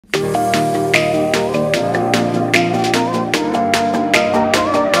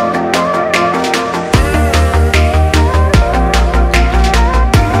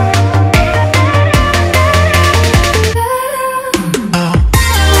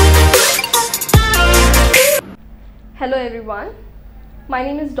Hello everyone, my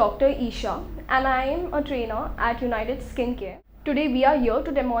name is Dr. Isha and I am a trainer at United Skincare. Today we are here to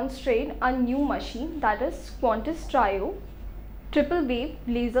demonstrate a new machine, that is Quantus Trio Triple Wave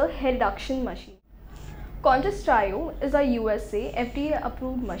Laser Hair Reduction Machine. Quantus Trio is a USA FDA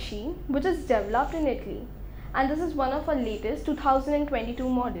approved machine which is developed in Italy, and this is one of our latest 2022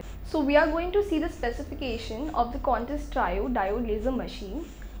 models. So we are going to see the specification of the Quantus Trio diode laser machine.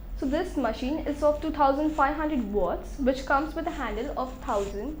 So this machine is of 2500 watts which comes with a handle of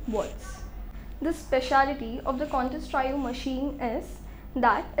 1000 watts. The speciality of the Quantus Trio machine is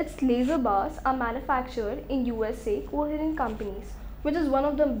that its laser bars are manufactured in USA Coherent companies, which is one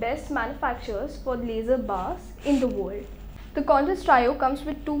of the best manufacturers for laser bars in the world. The Quantus Trio comes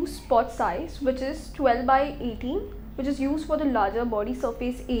with two spot size, which is 12 by 18, which is used for the larger body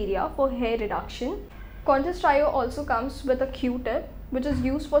surface area for hair reduction. Quantus Trio also comes with a QTIP, which is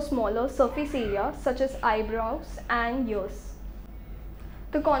used for smaller surface areas such as eyebrows and ears.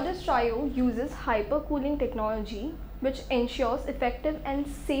 The Quantus Trio uses hypercooling technology which ensures effective and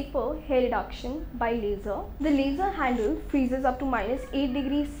safer hair reduction by laser. The laser handle freezes up to -8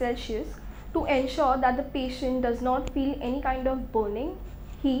 degrees Celsius to ensure that the patient does not feel any kind of burning,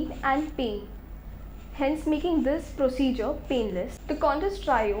 heat and pain, hence making this procedure painless. The Quantus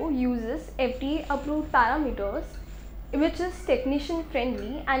Trio uses FDA approved parameters which is technician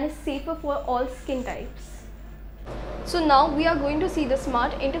friendly and is safer for all skin types. So now we are going to see the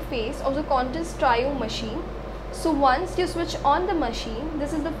smart interface of the Quantus Trio machine. So once you switch on the machine,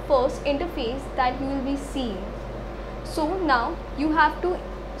 this is the first interface that you will be seeing. So now you have to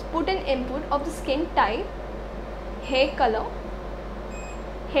put an input of the skin type, hair color,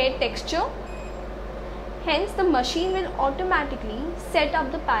 hair texture. Hence the machine will automatically set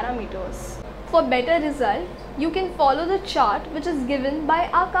up the parameters. For better result, you can follow the chart which is given by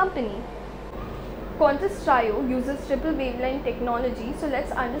our company. Quantus Trio uses triple wavelength technology, so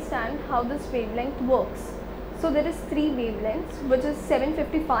let's understand how this wavelength works. So there is three wavelengths, which is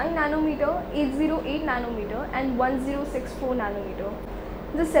 755 nanometer, 808 nanometer and 1064 nanometer.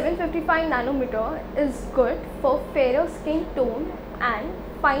 The 755 nanometer is good for fairer skin tone and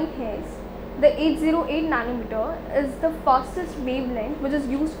fine hairs. The 808 nanometer is the fastest wavelength which is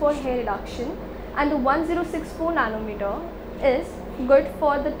used for hair reduction, and the 1064 nanometer is good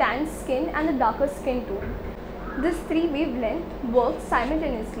for the tan skin and the darker skin tone. This three wavelength works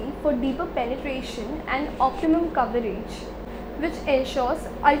simultaneously for deeper penetration and optimum coverage, which ensures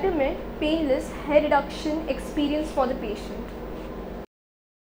ultimate painless hair reduction experience for the patient.